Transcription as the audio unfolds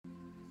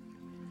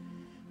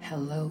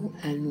Hello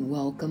and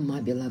welcome,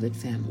 my beloved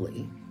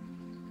family.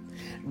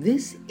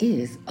 This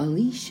is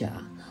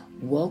Alicia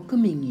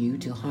welcoming you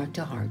to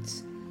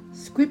Hearts,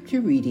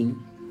 scripture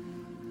reading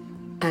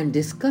and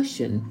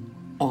discussion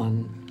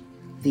on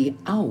the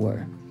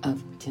hour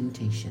of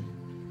temptation.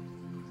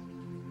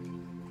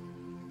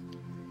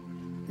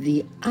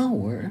 The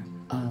hour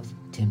of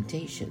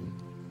temptation.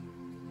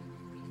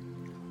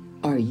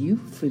 Are you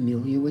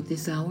familiar with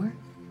this hour?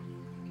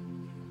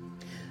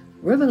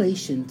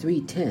 Revelation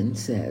 3:10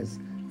 says,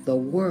 the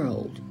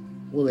world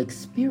will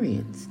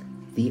experience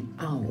the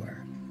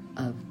hour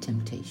of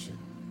temptation.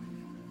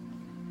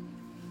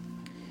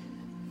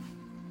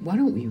 Why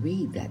don't we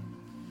read that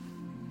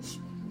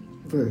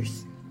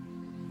verse,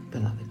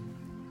 beloved?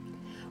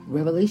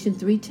 Revelation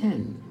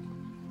 3:10.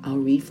 I'll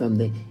read from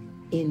the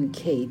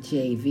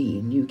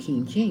NKJV, New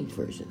King James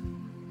Version.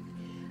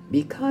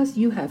 Because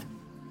you have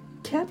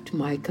kept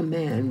my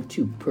command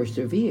to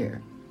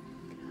persevere,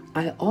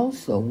 I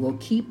also will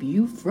keep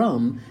you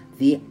from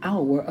the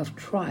hour of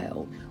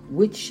trial,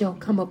 which shall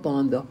come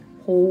upon the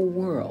whole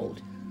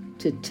world,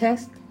 to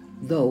test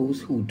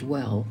those who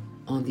dwell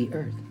on the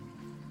earth.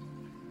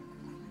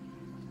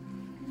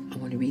 I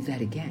want to read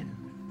that again.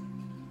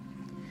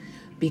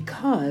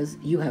 Because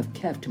you have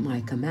kept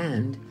my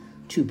command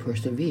to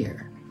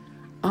persevere,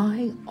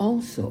 I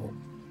also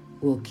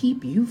will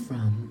keep you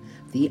from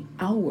the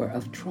hour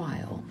of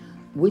trial,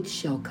 which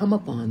shall come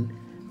upon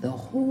the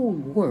whole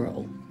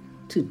world,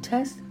 to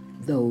test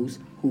those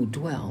who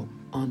dwell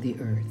on the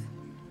earth.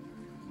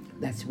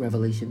 That's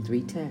Revelation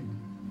 3:10.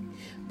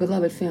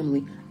 Beloved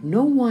family,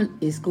 no one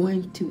is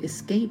going to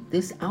escape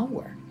this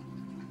hour.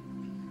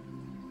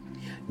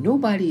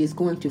 Nobody is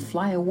going to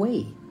fly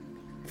away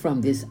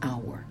from this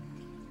hour.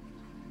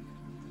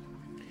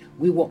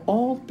 We will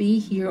all be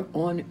here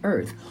on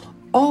earth.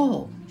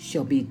 All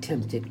shall be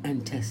tempted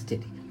and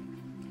tested.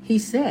 He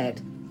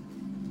said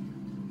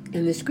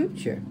in the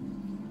scripture,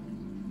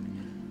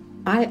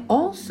 I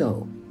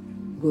also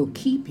will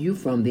keep you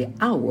from the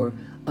hour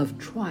of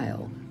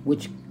trial,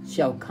 which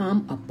shall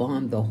come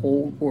upon the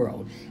whole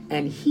world.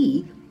 And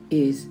he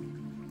is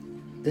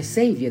the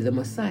Savior, the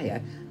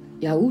Messiah,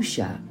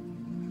 Yahusha,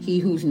 he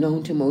who's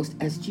known to most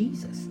as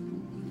Jesus.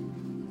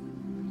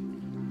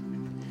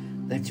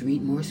 Let's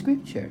read more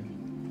scripture.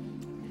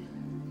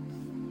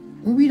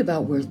 We'll read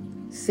about where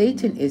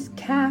Satan is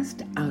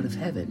cast out of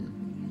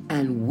heaven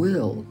and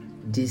will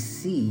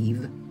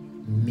deceive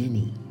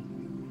many.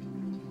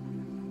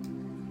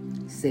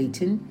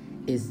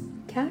 Satan is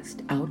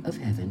cast out of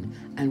heaven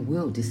and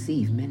will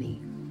deceive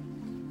many.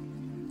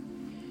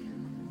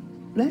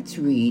 Let's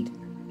read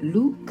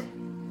Luke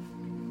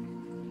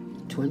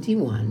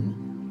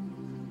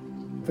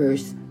 21,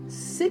 verse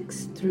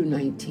 6 through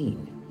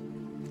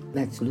 19.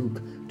 That's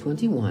Luke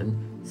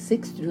 21,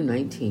 6 through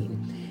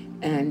 19.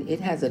 And it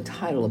has a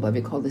title above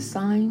it called The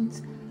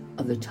Signs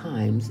of the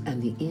Times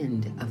and the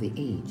End of the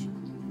Age.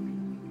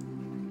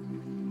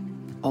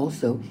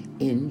 Also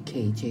in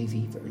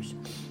KJV verse.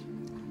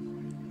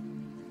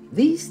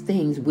 These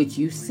things which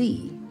you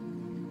see,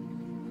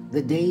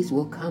 the days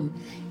will come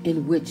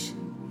in which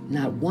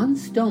not one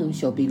stone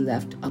shall be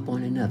left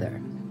upon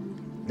another,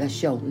 that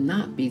shall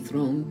not be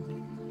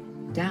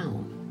thrown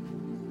down.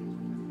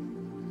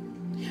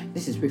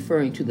 This is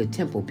referring to the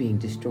temple being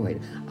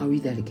destroyed. I'll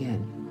read that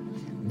again.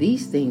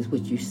 These things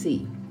which you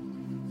see,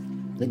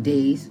 the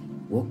days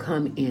will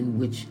come in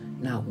which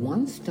not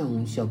one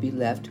stone shall be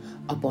left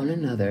upon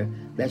another,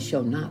 that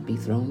shall not be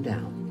thrown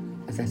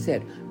down. As I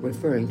said,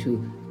 referring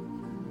to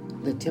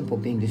the temple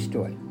being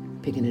destroyed.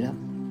 Picking it up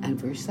at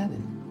verse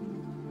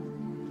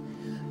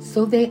 7.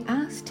 So they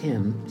asked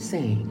him,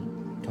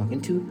 saying,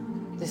 talking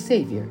to the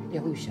Savior,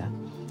 Yahusha,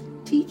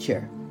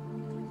 Teacher,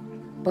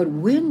 but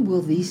when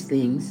will these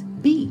things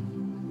be?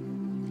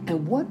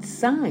 And what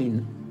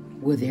sign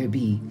will there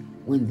be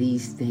when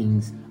these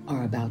things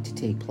are about to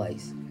take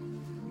place?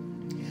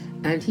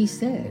 And he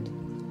said,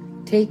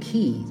 Take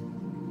heed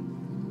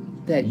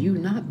that you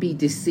not be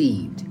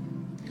deceived,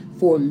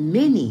 for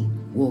many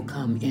will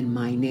come in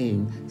my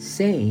name,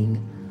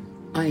 saying,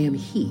 I am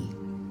he,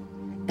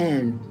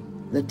 and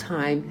the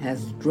time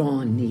has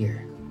drawn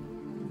near.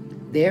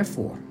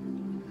 Therefore,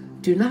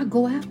 do not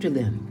go after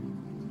them.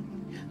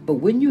 But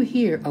when you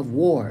hear of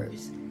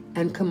wars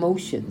and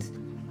commotions,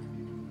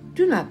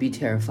 do not be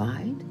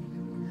terrified,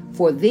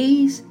 for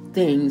these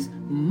things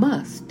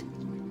must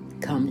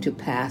come to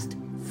pass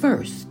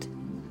first.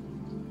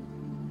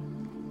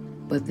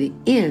 But the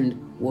end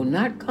will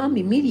not come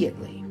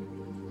immediately.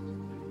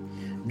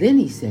 Then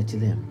he said to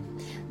them,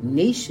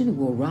 Nation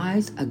will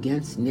rise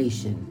against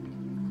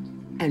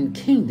nation, and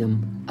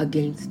kingdom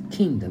against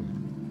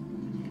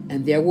kingdom.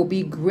 And there will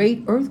be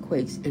great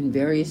earthquakes in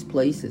various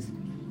places,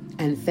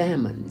 and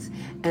famines,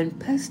 and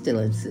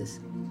pestilences.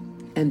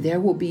 And there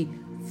will be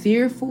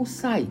fearful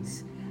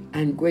sights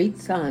and great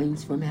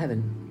signs from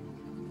heaven.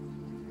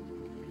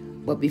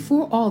 But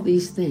before all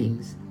these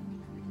things,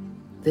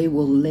 they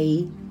will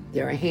lay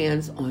their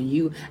hands on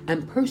you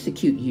and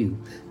persecute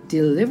you,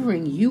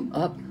 delivering you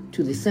up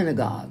to the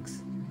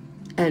synagogues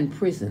and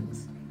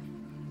prisons.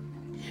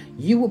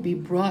 You will be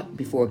brought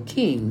before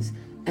kings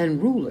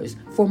and rulers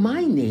for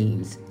my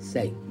name's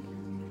sake.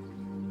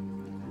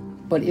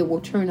 But it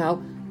will turn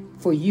out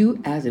for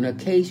you as an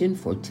occasion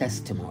for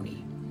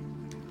testimony.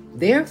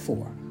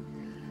 Therefore,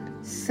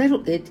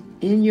 settle it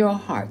in your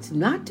hearts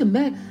not to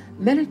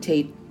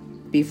meditate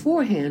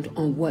beforehand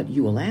on what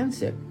you will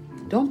answer.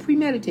 Don't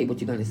premeditate what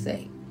you're going to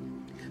say.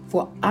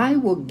 For I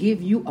will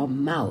give you a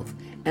mouth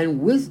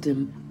and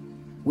wisdom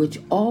which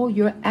all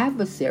your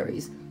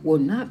adversaries will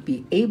not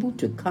be able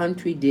to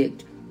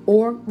contradict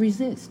or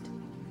resist.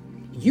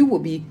 You will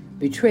be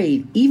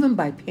betrayed even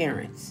by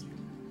parents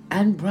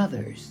and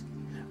brothers,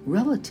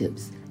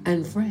 relatives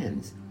and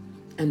friends,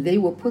 and they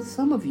will put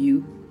some of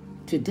you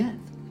to death.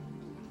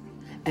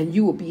 And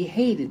you will be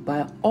hated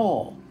by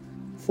all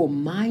for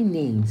my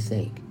name's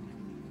sake.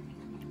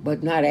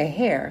 But not a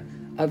hair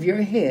of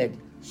your head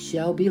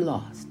shall be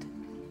lost.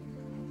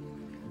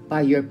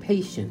 By your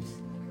patience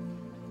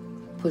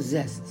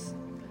possesses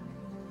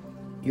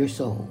your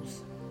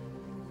souls.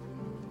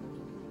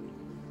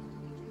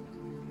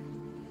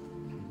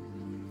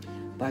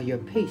 By your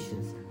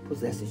patience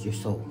possesses your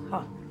soul.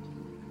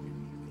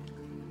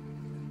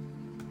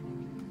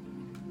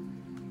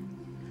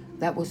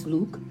 That was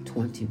Luke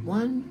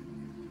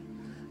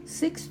 21,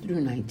 6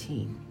 through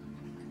 19.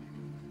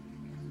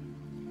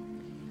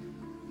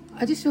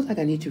 I just feel like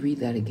I need to read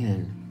that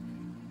again.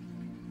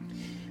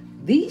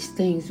 These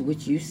things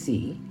which you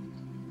see,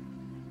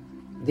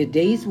 the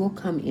days will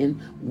come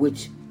in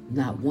which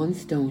not one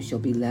stone shall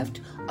be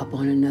left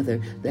upon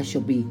another that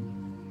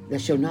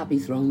shall not be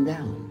thrown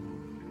down.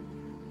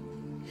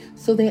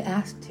 So they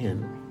asked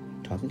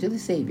him, talking to the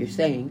Savior,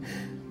 saying,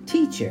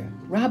 Teacher,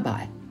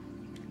 Rabbi,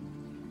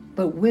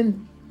 but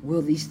when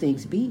will these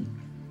things be?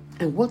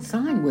 And what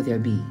sign will there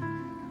be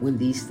when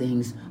these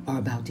things are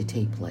about to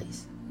take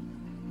place?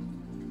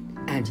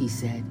 And he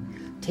said,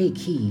 Take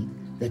heed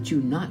that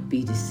you not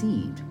be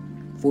deceived,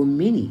 for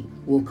many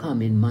will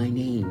come in my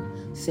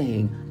name,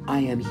 saying, I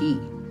am he,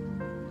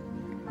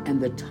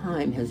 and the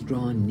time has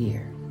drawn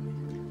near.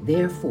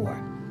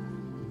 Therefore,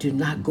 do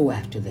not go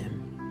after them.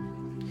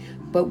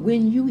 But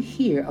when you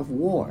hear of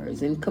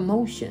wars and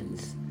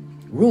commotions,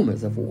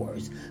 rumors of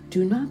wars,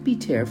 do not be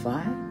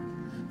terrified,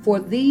 for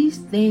these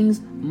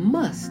things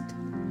must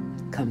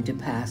come to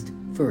pass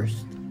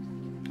first.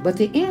 But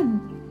the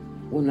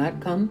end will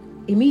not come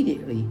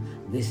immediately.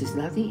 This is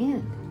not the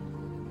end.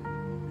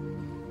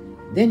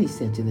 Then he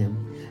said to them,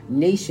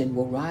 Nation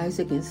will rise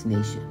against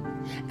nation,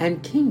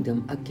 and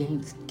kingdom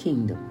against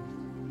kingdom.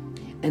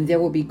 And there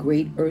will be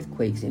great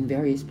earthquakes in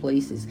various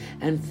places,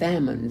 and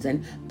famines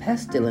and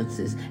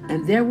pestilences,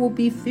 and there will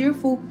be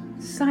fearful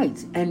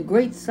sights and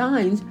great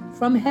signs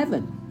from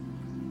heaven.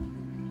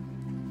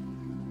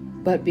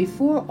 But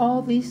before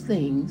all these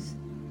things,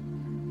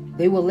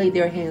 they will lay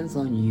their hands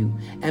on you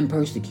and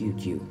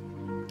persecute you,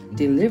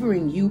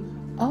 delivering you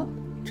up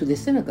to the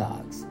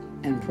synagogues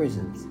and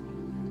prisons.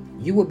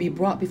 You will be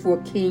brought before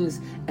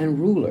kings and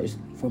rulers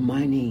for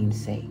my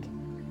name's sake.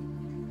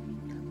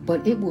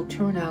 But it will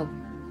turn out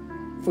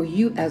for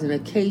you as an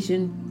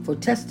occasion for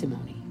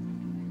testimony.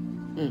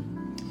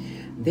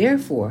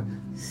 Therefore,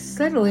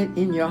 settle it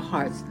in your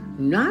hearts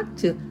not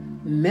to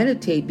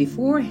meditate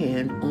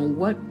beforehand on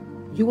what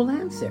you will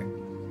answer.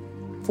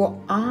 For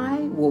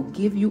I will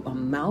give you a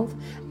mouth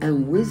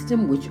and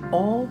wisdom which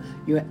all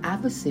your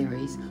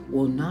adversaries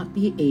will not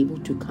be able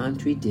to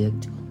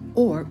contradict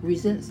or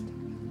resist.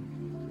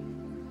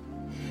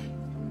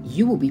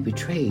 You will be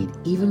betrayed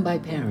even by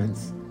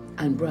parents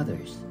and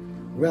brothers,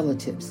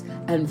 relatives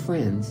and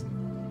friends,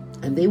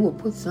 and they will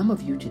put some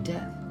of you to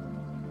death.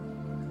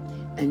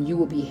 And you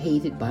will be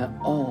hated by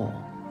all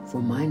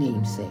for my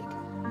name's sake.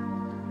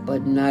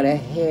 But not a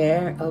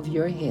hair of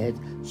your head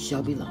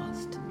shall be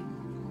lost.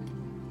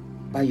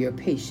 By your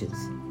patience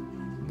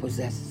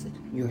possesses it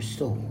your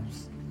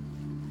souls.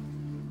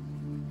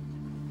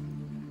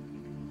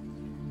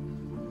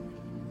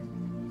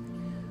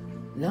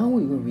 Now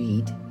we will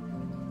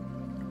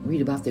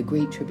read about the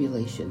Great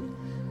Tribulation.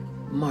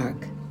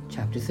 Mark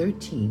chapter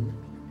 13,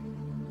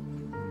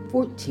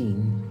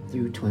 14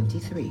 through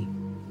 23.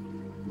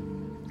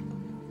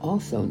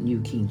 Also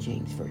New King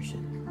James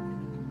Version.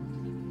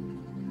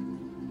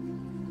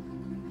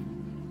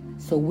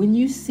 So when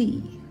you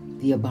see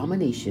the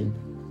abomination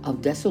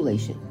of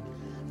desolation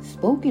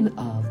spoken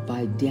of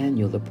by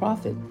Daniel the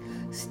prophet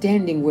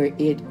standing where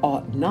it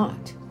ought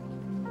not,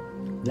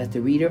 let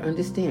the reader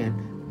understand.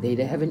 They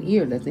that have an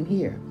ear, let them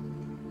hear.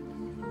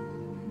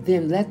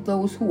 Then let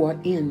those who are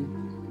in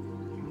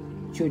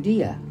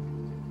Judea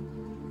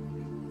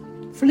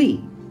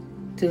flee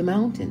to the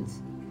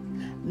mountains.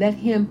 Let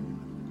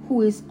him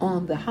who is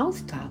on the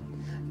housetop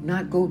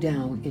not go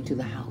down into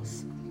the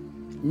house,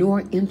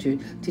 nor enter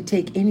to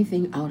take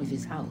anything out of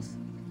his house.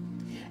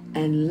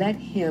 And let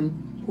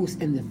him who's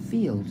in the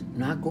field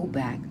not go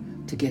back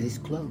to get his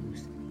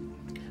clothes.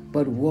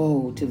 But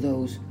woe to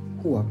those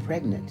who are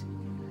pregnant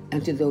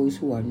and to those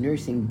who are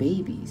nursing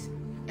babies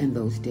in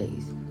those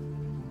days.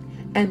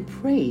 And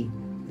pray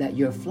that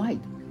your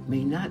flight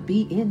may not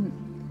be in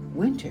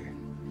winter.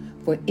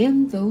 For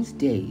in those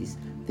days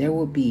there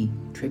will be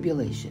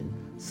tribulation,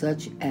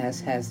 such as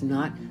has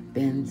not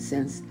been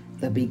since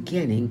the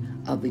beginning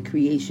of the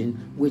creation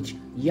which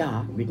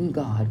Yah, written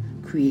God,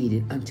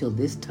 created until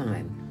this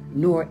time,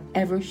 nor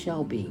ever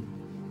shall be.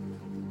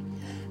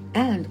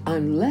 And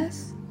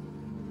unless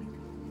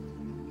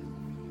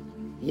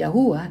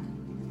Yahuwah,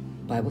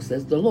 Bible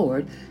says the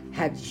Lord,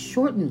 had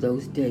shortened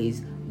those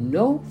days,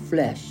 no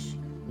flesh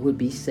would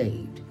be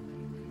saved.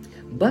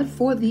 But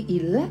for the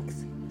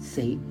elect's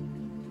sake,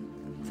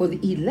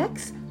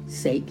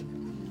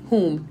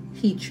 whom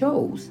he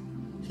chose,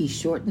 he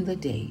shortened the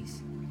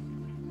days.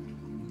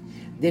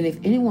 Then if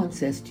anyone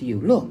says to you,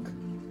 look,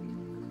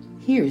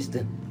 here's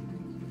the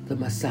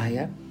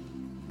Messiah,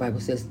 Bible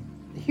says,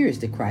 here's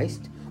the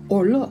Christ,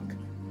 or look,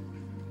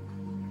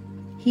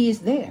 he is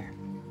there.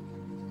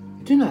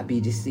 Do not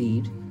be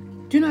deceived.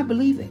 Do not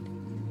believe it.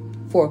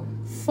 For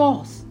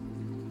false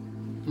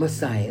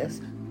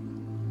messiahs,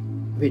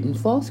 written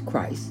false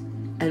Christs,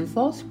 and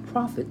false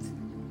prophets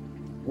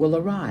will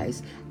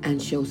arise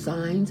and show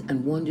signs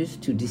and wonders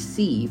to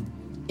deceive,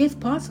 if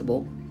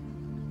possible,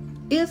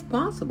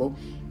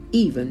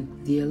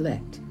 even the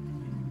elect.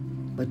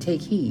 But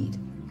take heed.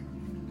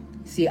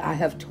 See, I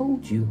have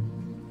told you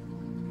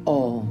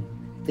all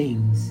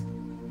things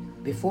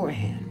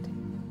beforehand.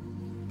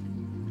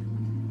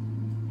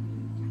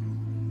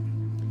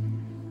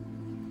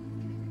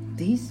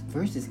 These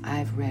verses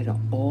I've read are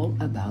all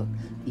about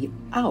the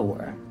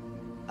hour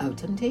of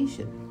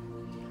temptation.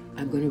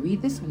 I'm going to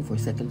read this one for a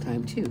second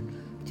time too,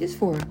 just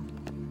for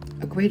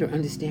a greater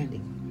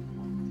understanding.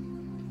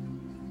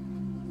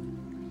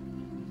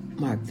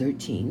 Mark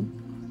 13,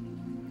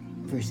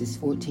 verses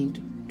 14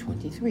 to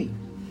 23.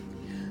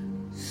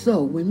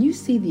 So when you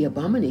see the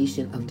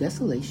abomination of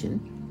desolation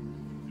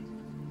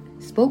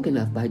spoken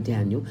of by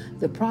Daniel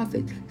the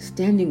prophet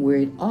standing where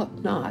it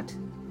ought not,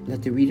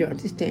 let the reader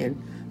understand,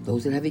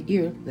 those that have an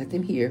ear, let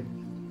them hear,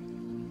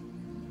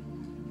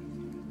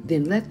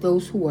 then let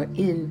those who are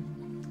in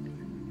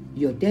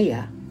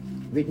Judea,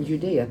 written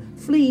Judea,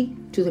 flee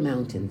to the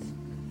mountains.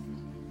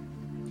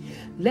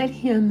 Let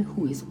him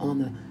who is on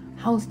the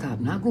housetop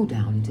not go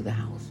down into the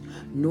house,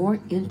 nor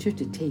enter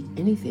to take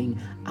anything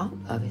out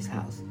of his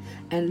house.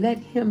 And let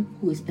him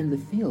who is in the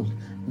field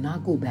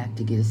not go back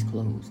to get his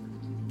clothes.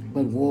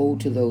 But woe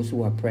to those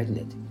who are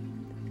pregnant,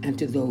 and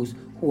to those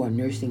who are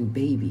nursing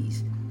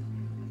babies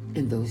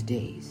in those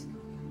days.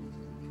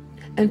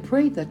 And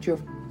pray that your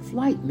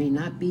flight may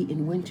not be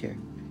in winter,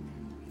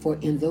 for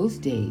in those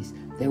days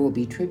there will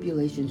be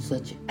tribulation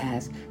such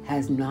as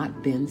has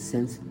not been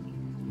since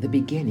the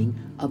beginning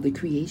of the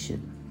creation,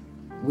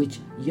 which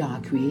Yah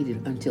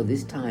created until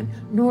this time,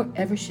 nor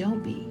ever shall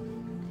be.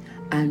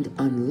 And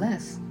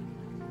unless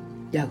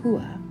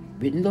Yahuwah,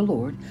 written the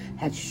Lord,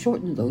 had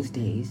shortened those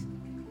days,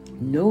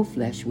 no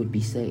flesh would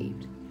be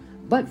saved.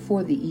 But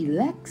for the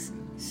elect's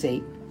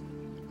sake,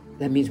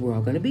 that means we're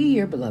all going to be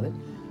here, beloved.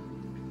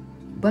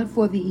 But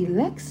for the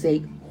elect's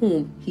sake,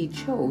 whom he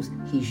chose,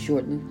 he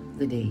shortened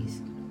the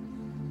days.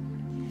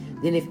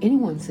 Then if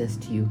anyone says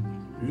to you,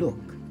 look,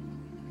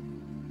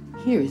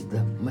 here is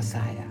the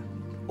Messiah,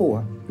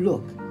 or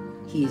look,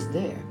 he is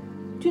there,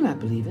 do not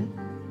believe it.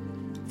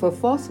 For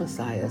false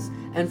messiahs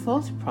and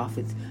false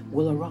prophets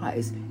will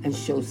arise and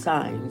show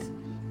signs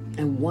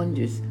and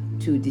wonders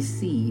to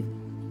deceive,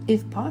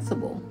 if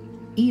possible,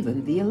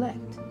 even the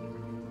elect.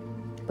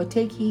 But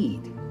take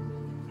heed.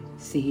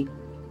 See,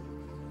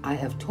 I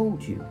have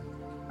told you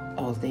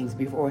all things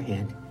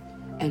beforehand.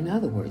 In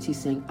other words, he's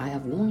saying, I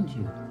have warned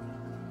you.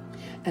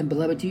 And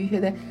beloved, do you hear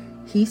that?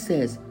 He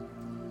says,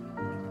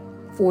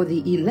 for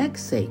the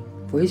elect's sake,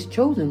 for his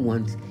chosen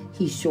ones,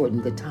 he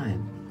shortened the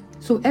time.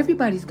 So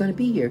everybody's going to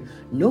be here.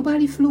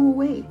 Nobody flew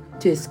away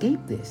to escape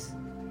this.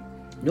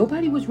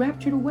 Nobody was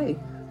raptured away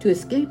to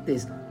escape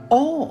this.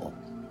 All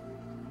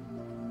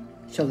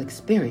shall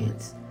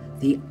experience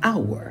the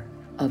hour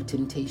of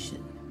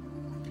temptation.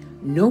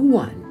 No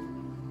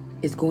one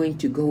is going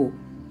to go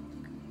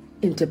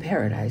into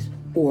paradise,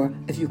 or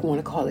if you want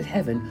to call it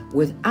heaven,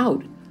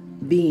 without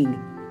being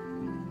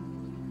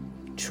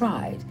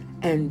tried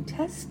and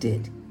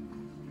tested.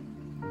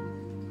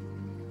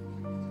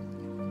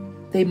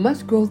 They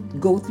must go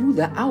through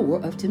the hour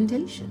of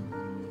temptation.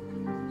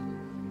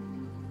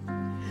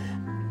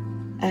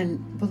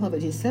 And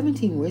beloved, in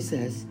 17 where it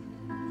says,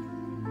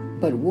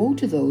 but woe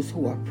to those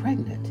who are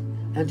pregnant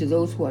and to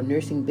those who are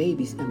nursing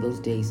babies in those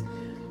days.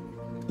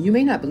 You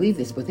may not believe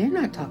this, but they're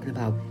not talking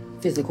about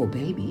physical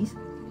babies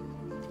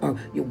or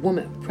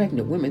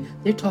pregnant women.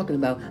 They're talking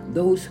about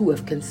those who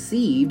have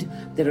conceived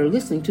that are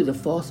listening to the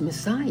false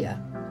Messiah.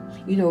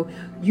 You know,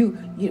 you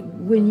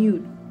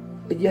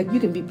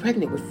can be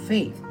pregnant with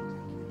faith,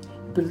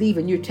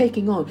 believing you're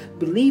taking on,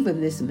 believing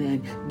this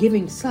man,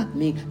 giving suck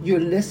me, you're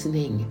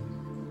listening.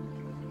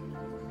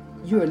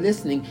 You're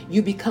listening.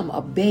 You become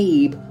a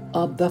babe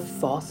of the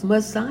false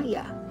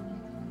Messiah.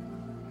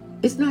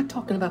 It's not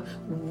talking about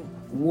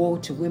woe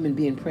to women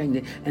being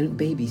pregnant and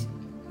babies.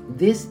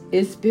 This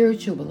is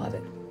spiritual,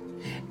 beloved.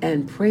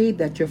 And pray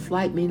that your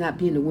flight may not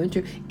be in the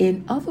winter.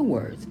 In other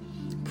words,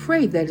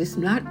 pray that it's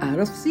not out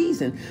of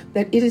season,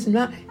 that it is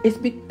not,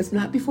 it's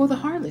not before the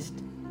harvest.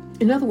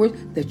 In other words,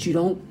 that you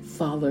don't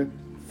follow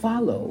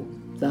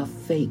the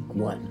fake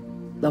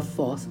one, the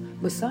false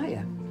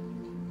Messiah.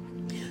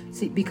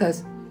 See,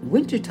 because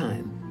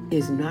wintertime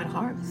is not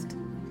harvest.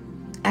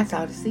 That's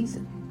out of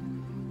season.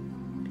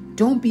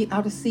 Don't be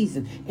out of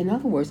season. In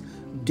other words,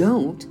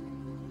 don't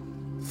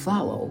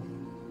follow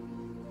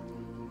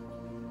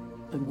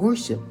and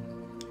worship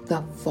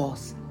the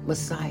false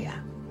Messiah,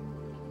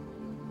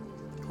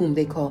 whom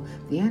they call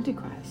the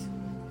Antichrist.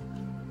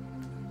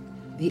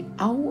 The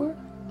hour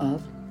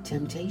of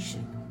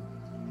temptation.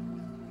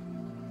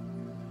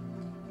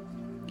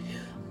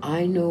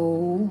 I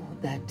know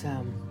that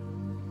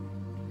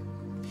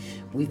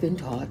we've been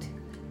taught,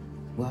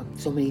 I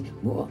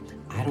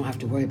don't have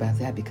to worry about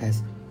that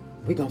because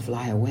we're going to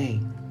fly away.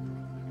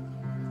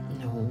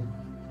 No.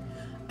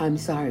 I'm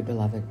sorry,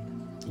 beloved.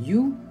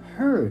 You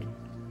heard.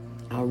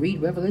 I'll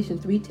read Revelation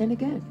 3:10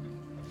 again.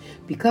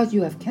 Because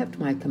you have kept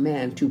my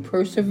command to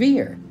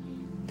persevere.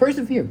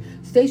 Persevere.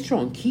 Stay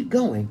strong. Keep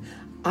going.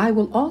 I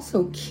will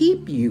also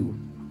keep you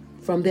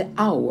from the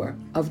hour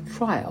of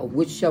trial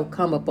which shall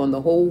come upon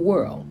the whole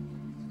world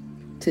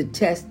to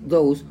test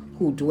those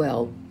who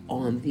dwell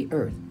on the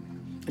earth.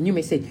 And you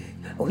may say,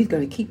 oh, he's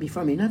going to keep me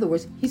from it. In other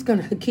words, he's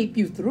going to keep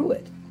you through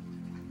it.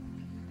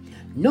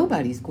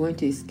 Nobody's going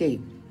to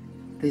escape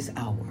this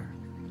hour.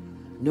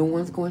 No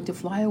one's going to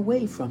fly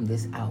away from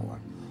this hour.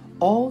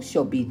 All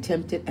shall be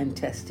tempted and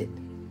tested.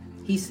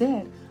 He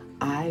said,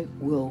 I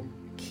will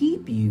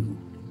keep you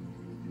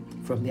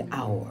from the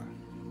hour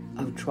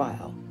of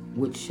trial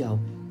which shall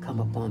come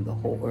upon the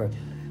whole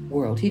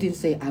world. He didn't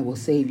say, I will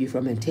save you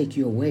from and take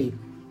you away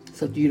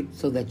so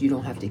that you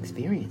don't have to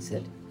experience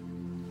it.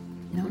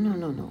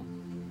 No.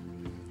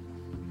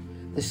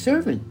 The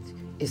servant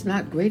is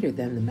not greater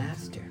than the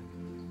master.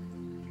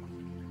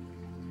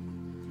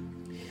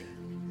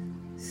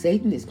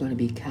 Satan is going to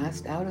be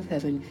cast out of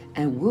heaven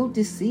and will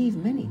deceive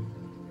many.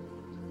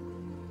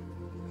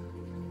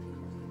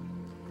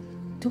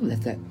 Don't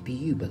let that be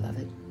you,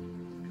 beloved.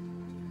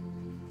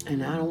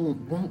 And I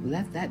won't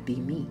let that be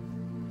me.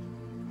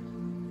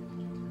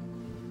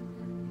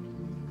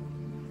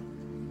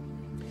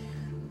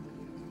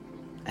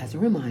 As a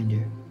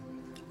reminder,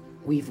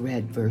 we've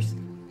read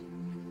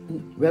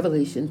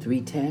Revelation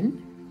 3:10.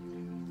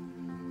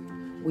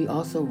 We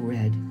also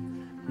read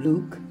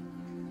Luke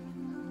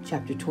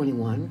chapter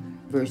 21,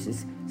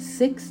 verses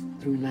 6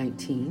 through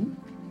 19.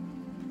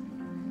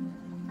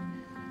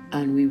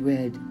 And we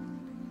read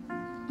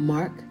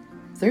Mark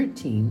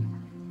 13,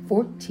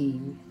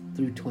 14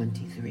 through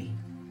 23.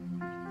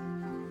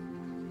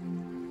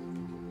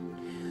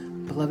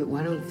 Beloved,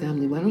 why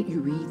don't you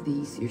read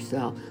these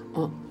yourself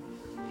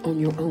on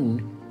your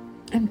own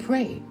and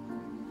pray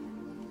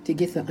to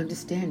get the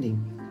understanding.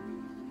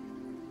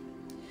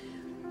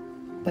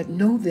 But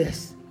know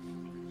this,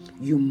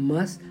 you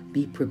must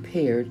be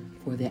prepared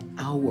for the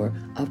hour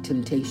of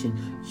temptation.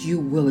 You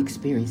will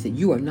experience it.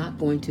 You are not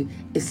going to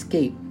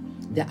escape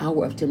the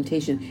hour of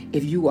temptation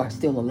if you are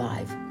still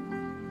alive.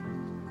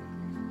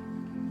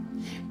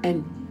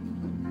 And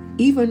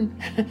even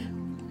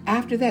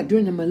after that,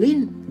 during the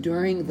millennium,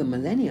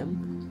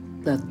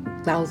 the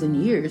 1,000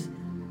 years,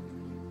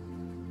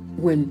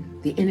 when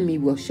the enemy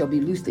shall be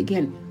loosed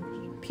again,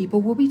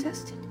 people will be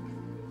tested.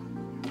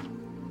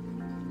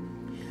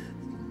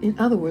 In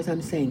other words,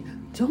 I'm saying,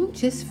 don't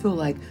just feel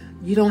like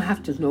you don't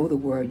have to know the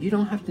word. You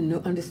don't have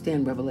to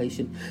understand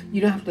Revelation. You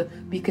don't have to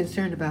be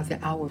concerned about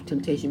the hour of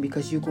temptation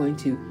because you're going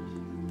to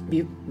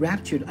be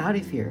raptured out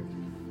of here.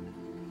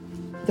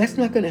 That's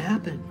not going to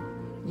happen.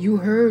 You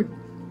heard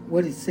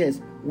what it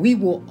says. We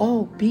will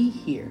all be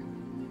here.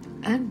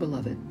 And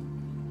beloved,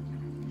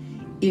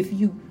 if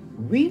you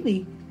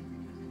really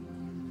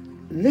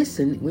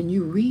listen, when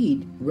you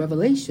read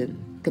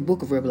Revelation, the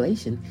book of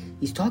Revelation,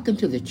 he's talking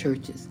to the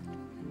churches,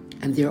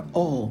 and they're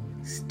all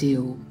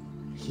still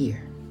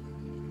here.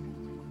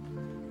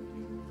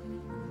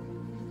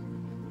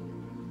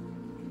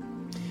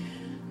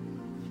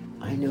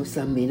 I know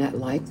some may not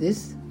like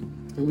this,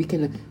 and we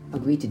can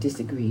agree to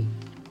disagree,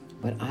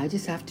 but I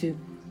just have to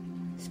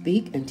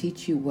speak and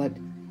teach you what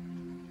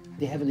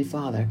the Heavenly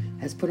Father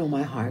has put on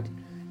my heart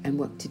and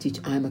what to teach.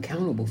 I'm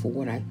accountable for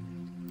what I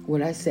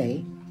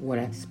say, what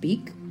I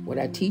speak, what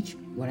I teach,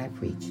 what I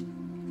preach.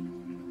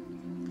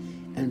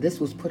 And this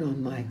was put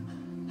on my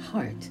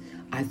heart.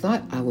 I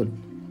thought I would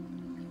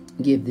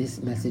give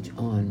this message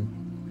on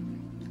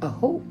a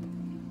hope,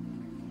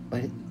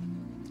 but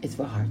it's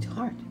for heart to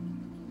heart.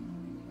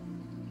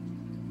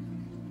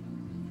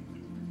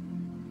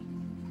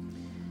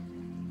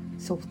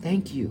 So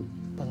thank you,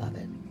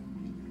 beloved.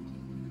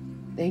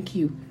 Thank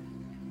you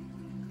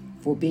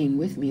for being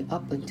with me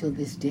up until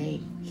this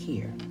day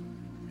here.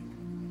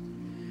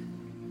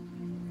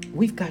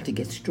 We've got to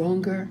get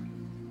stronger.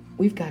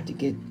 We've got to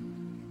get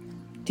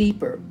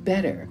deeper,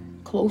 better,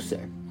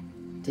 closer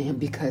to him,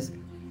 because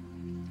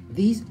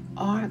these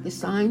are the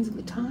signs of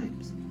the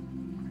times.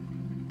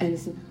 And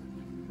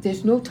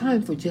there's no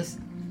time for just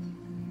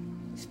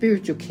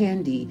spiritual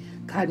candy,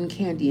 cotton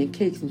candy, and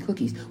cakes and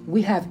cookies.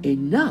 We have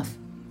enough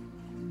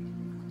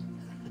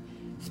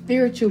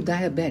spiritual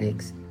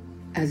diabetics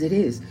as it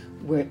is,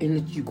 where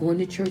you go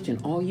into church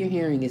and all you're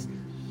hearing is,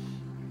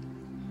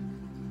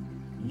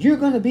 you're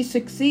going to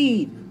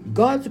succeed.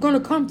 God's going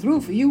to come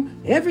through for you.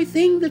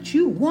 Everything that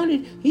you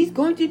wanted, He's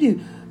going to do.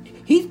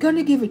 He's going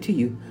to give it to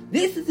you.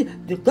 This is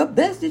the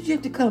best is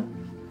yet to come.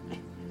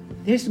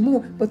 There's more,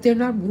 but they're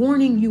not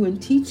warning you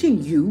and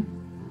teaching you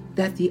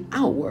that the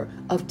hour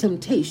of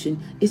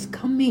temptation is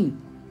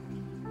coming.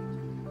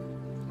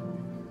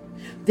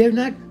 They're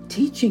not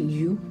teaching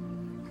you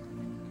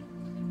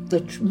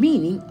the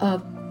meaning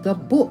of the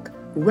book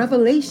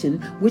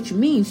Revelation, which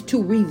means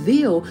to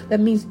reveal.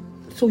 That means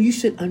so you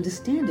should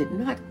understand it,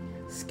 not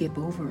skip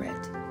over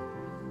it.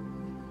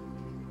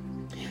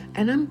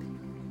 And I'm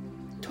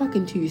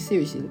talking to you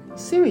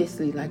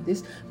seriously like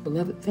this,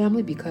 beloved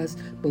family, because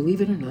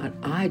believe it or not,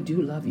 I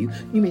do love you.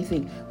 You may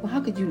think, well,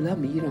 how could you love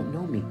me? You don't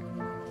know me.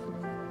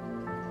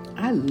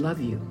 I love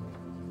you.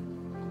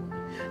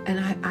 And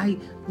I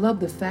love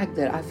the fact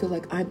that I feel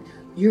like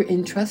you're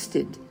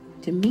entrusted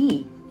to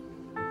me.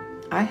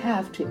 I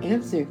have to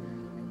answer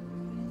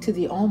to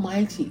the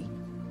Almighty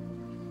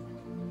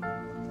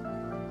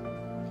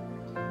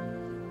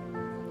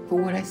for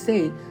what I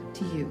say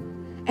to you.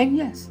 And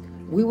yes,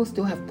 we will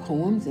still have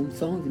poems and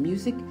songs and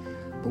music,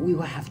 but we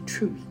will have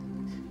truth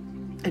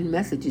and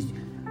messages.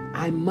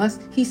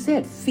 He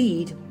said,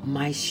 feed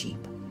my sheep.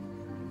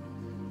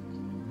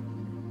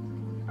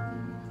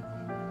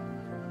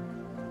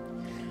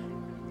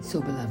 So,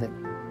 beloved,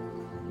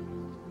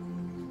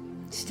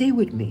 stay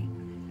with me.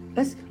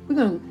 We're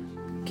going to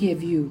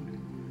give you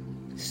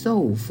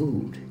soul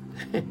food.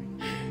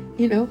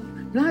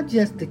 Not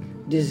just the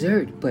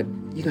dessert, but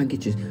you're going to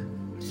get your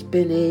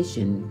spinach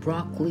and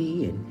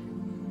broccoli and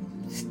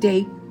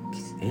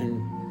steaks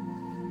and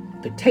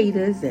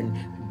potatoes and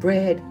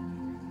bread,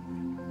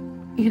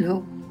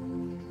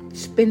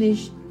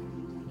 spinach,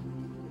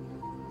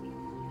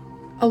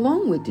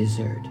 along with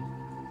dessert.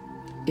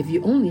 If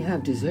you only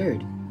have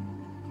dessert,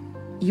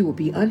 you will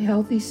be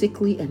unhealthy,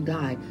 sickly, and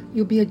die.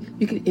 You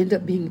could end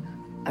up being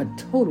a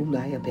total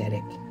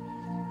diabetic.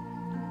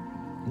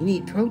 You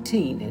need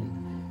protein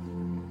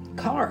and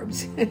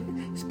carbs,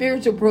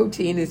 spiritual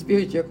protein and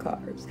spiritual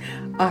carbs.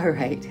 All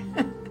right.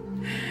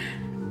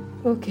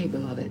 Okay,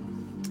 beloved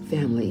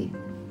family,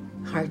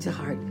 heart to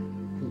heart,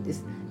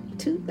 this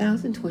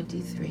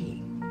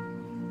 2023.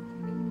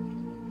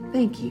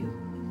 Thank you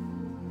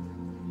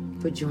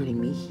for joining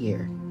me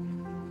here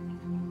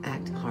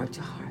at Heart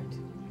to Heart.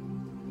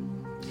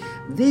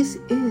 This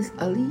is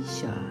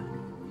Alicia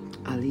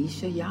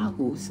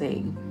Yahoo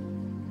saying,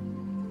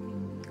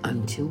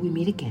 until we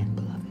meet again,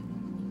 beloved.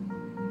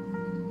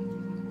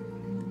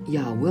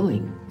 Yah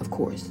willing, of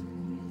course.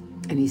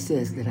 And He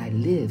says that I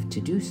live to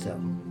do so.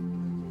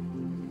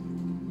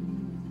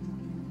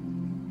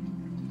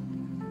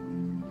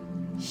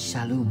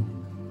 Shalom.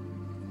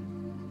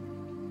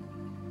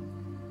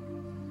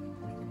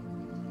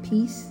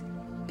 Peace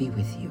be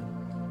with you.